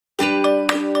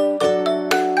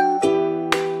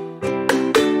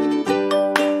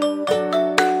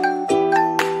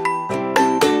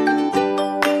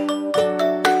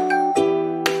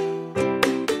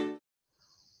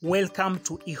Welcome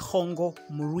to inkhongo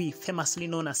murwi, famously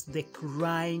known as the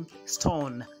crying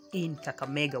stone in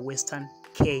Kakamega, Western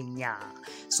Kenya.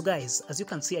 So guys, as you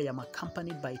can see, I am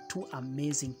accompanied by two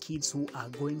amazing kids who are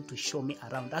going to show me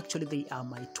around. Actually, they are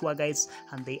my tour guides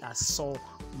and they are so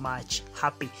much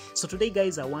happy. So today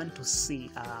guys, I want to see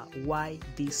why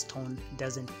this stone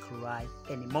doesn't cry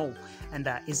anymore. And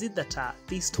is it that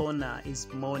this stone is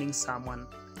mourning someone?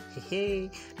 Hey,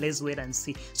 let's wait and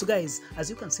see. So guys, as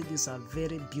you can see, this is a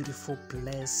very beautiful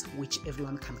place which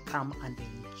everyone can come and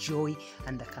enjoy,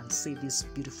 and I can see this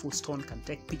beautiful stone, can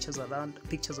take pictures around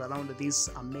this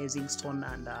amazing stone,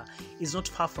 and it's not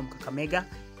far from Kakamega.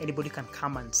 Anybody can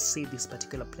come and see this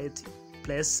particular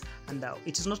place, and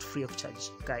it is not free of charge.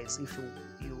 Guys, if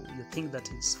you think that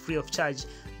it's free of charge,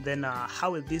 then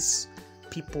how will these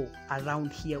people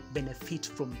around here benefit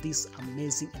from this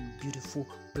amazing and beautiful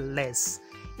place?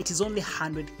 It is only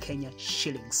 100 Kenya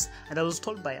shillings, and I was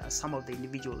told by some of the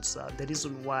individuals the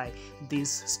reason why this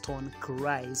stone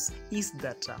cries is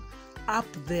that up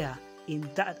there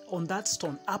on that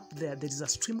stone up there is a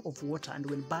stream of water, and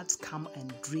when birds come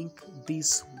and drink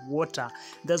this water,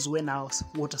 that's when our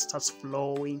water starts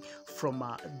flowing from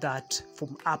up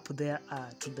there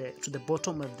to the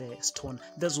bottom of the stone.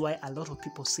 That's why a lot of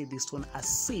people see this stone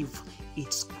as if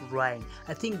it's crying.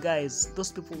 I think guys,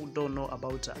 those people who don't know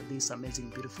about this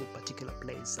amazing beautiful particular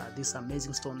place, this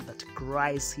amazing stone that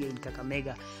cries here in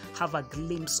Kakamega, have a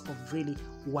glimpse of really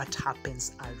what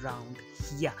happens around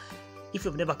here. If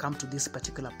you've never come to this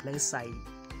particular place, I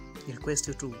request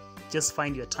you to just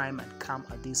find your time and come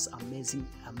at this amazing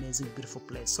beautiful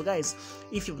place. So guys,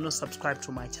 if you've not subscribed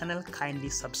to my channel, kindly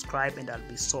subscribe and I'll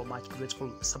be so much grateful.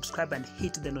 Subscribe and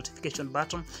hit the notification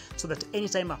button so that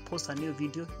anytime I post a new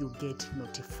video, you get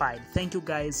notified. Thank you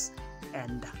guys,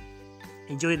 and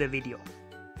enjoy the video.